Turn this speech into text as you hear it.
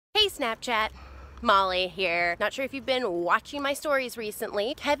Snapchat. Molly here. Not sure if you've been watching my stories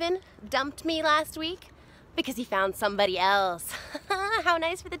recently. Kevin dumped me last week because he found somebody else. How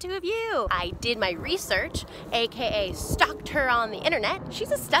nice for the two of you. I did my research, aka stalked her on the internet.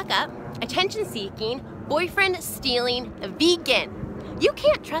 She's a stuck-up, attention-seeking, boyfriend-stealing vegan. You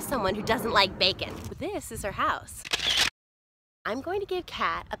can't trust someone who doesn't like bacon. This is her house. I'm going to give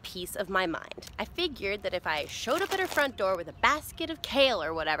Kat a piece of my mind. I figured that if I showed up at her front door with a basket of kale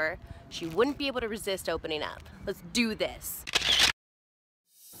or whatever, she wouldn't be able to resist opening up. Let's do this.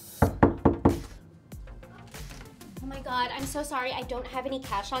 Oh my God, I'm so sorry. I don't have any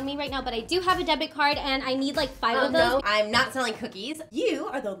cash on me right now, but I do have a debit card and I need like 5 of those. No, I'm not selling cookies. You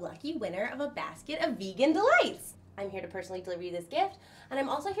are the lucky winner of a basket of vegan delights. I'm here to personally deliver you this gift, and I'm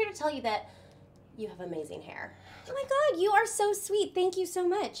also here to tell you that you have amazing hair. Oh my God, you are so sweet. Thank you so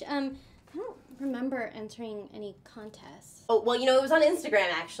much. I don't remember entering any contests. Oh, well, you know, it was on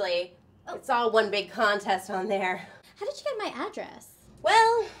Instagram, actually. Oh. It's all one big contest on there. How did you get my address?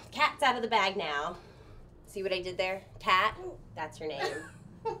 Well, Kat's out of the bag now. See what I did there? Kat, that's her name.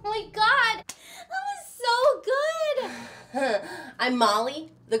 Oh my God, that was so good. I'm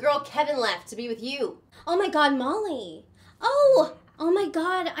Molly, the girl Kevin left to be with you. Oh my God, Molly. Oh my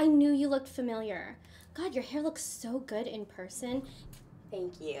God, I knew you looked familiar. God, your hair looks so good in person.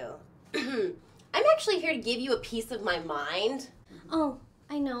 Thank you. I'm actually here to give you a piece of my mind. Oh,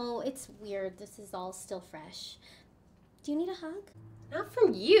 I know, it's weird. This is all still fresh. Do you need a hug? Not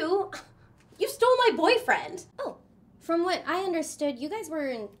from you. You stole my boyfriend. Oh, from what I understood, you guys were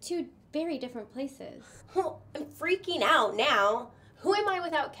in 2 very different places. Well, I'm freaking out now. Who am I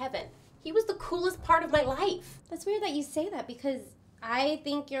without Kevin? He was the coolest part of my life. That's weird that you say that because I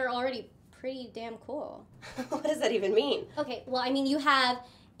think you're already pretty damn cool. What does that even mean? Okay, well, I mean, you have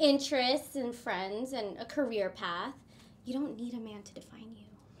interests and friends and a career path. You don't need a man to define you.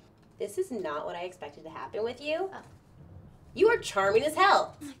 This is not what I expected to happen with you. Oh. You are charming as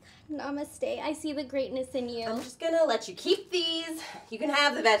hell. Oh my God, namaste. I see the greatness in you. I'm just gonna let you keep these. You can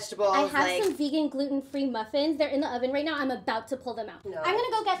have the vegetables. I have some vegan gluten-free muffins. They're in the oven right now. I'm about to pull them out. No. I'm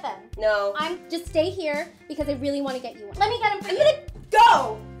gonna go get them. No. Just stay here because I really want to get you one. Let me get them for you. I'm gonna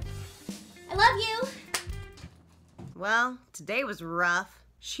go! I love you. Well, today was rough.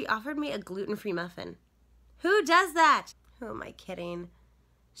 She offered me a gluten-free muffin. Who does that? Who am I kidding?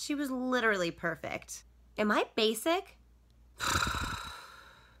 She was literally perfect. Am I basic?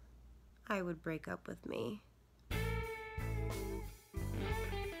 I would break up with me.